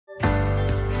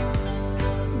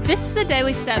This is the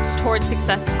Daily Steps Towards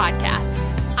Success podcast.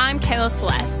 I'm Kayla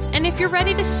Celeste, and if you're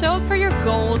ready to show up for your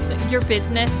goals, your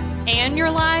business, and your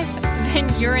life, then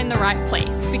you're in the right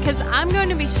place because I'm going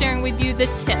to be sharing with you the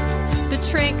tips, the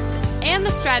tricks, and the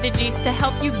strategies to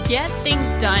help you get things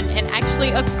done and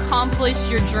actually accomplish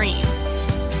your dreams.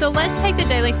 So let's take the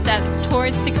daily steps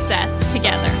towards success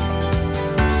together.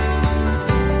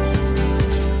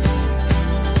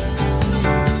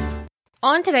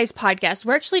 On today's podcast,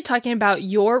 we're actually talking about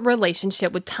your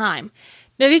relationship with time.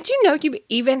 Now, did you know you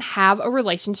even have a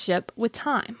relationship with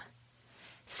time?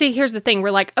 See, here's the thing.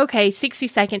 We're like, okay, 60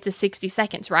 seconds is 60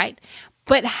 seconds, right?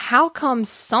 But how come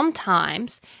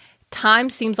sometimes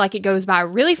time seems like it goes by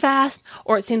really fast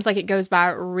or it seems like it goes by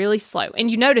really slow?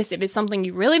 And you notice if it's something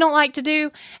you really don't like to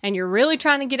do and you're really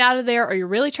trying to get out of there or you're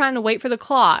really trying to wait for the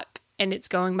clock and it's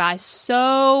going by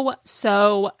so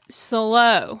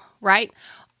slow, right?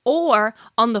 Or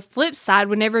on the flip side,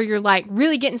 whenever you're like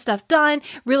really getting stuff done,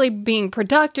 really being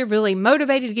productive, really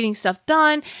motivated, getting stuff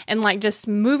done, and like just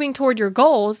moving toward your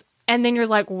goals, and then you're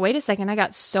like, wait a second, I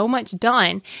got so much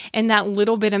done in that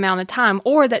little bit amount of time,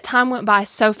 or that time went by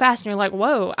so fast, and you're like,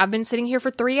 whoa, I've been sitting here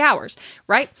for 3 hours,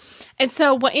 right? And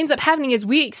so what ends up happening is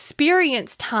we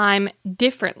experience time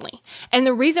differently. And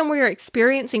the reason we're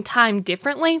experiencing time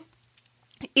differently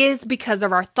is because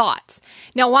of our thoughts.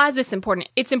 Now, why is this important?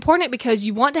 It's important because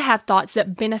you want to have thoughts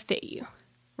that benefit you,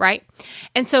 right?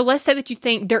 And so let's say that you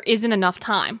think there isn't enough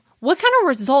time. What kind of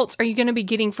results are you going to be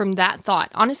getting from that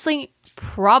thought? Honestly,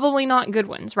 probably not good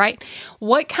ones, right?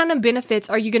 What kind of benefits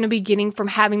are you going to be getting from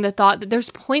having the thought that there's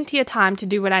plenty of time to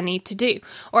do what I need to do,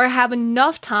 or I have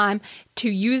enough time to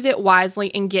use it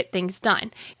wisely and get things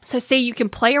done? So see, you can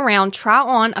play around, try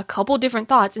on a couple different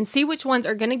thoughts and see which ones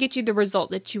are going to get you the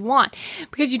result that you want,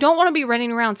 because you don't want to be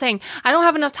running around saying, I don't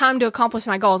have enough time to accomplish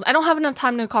my goals. I don't have enough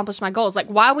time to accomplish my goals. Like,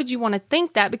 why would you want to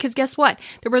think that? Because guess what?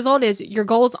 The result is your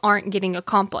goals aren't getting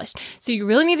accomplished. So you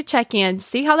really need to check in,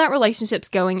 see how that relationship's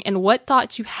going, and what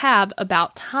thoughts you have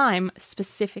about time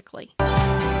specifically.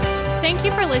 Thank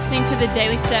you for listening to the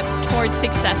Daily Steps Towards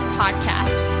Success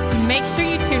podcast. Make sure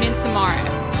you tune in tomorrow.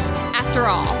 After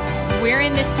all, we're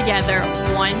in this together,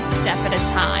 one step at a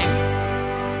time.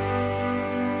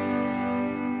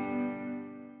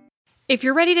 If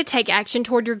you're ready to take action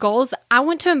toward your goals, I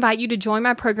want to invite you to join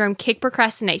my program, Kick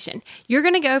Procrastination. You're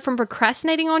going to go from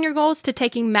procrastinating on your goals to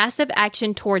taking massive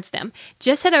action towards them.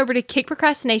 Just head over to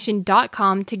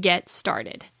kickprocrastination.com to get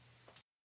started.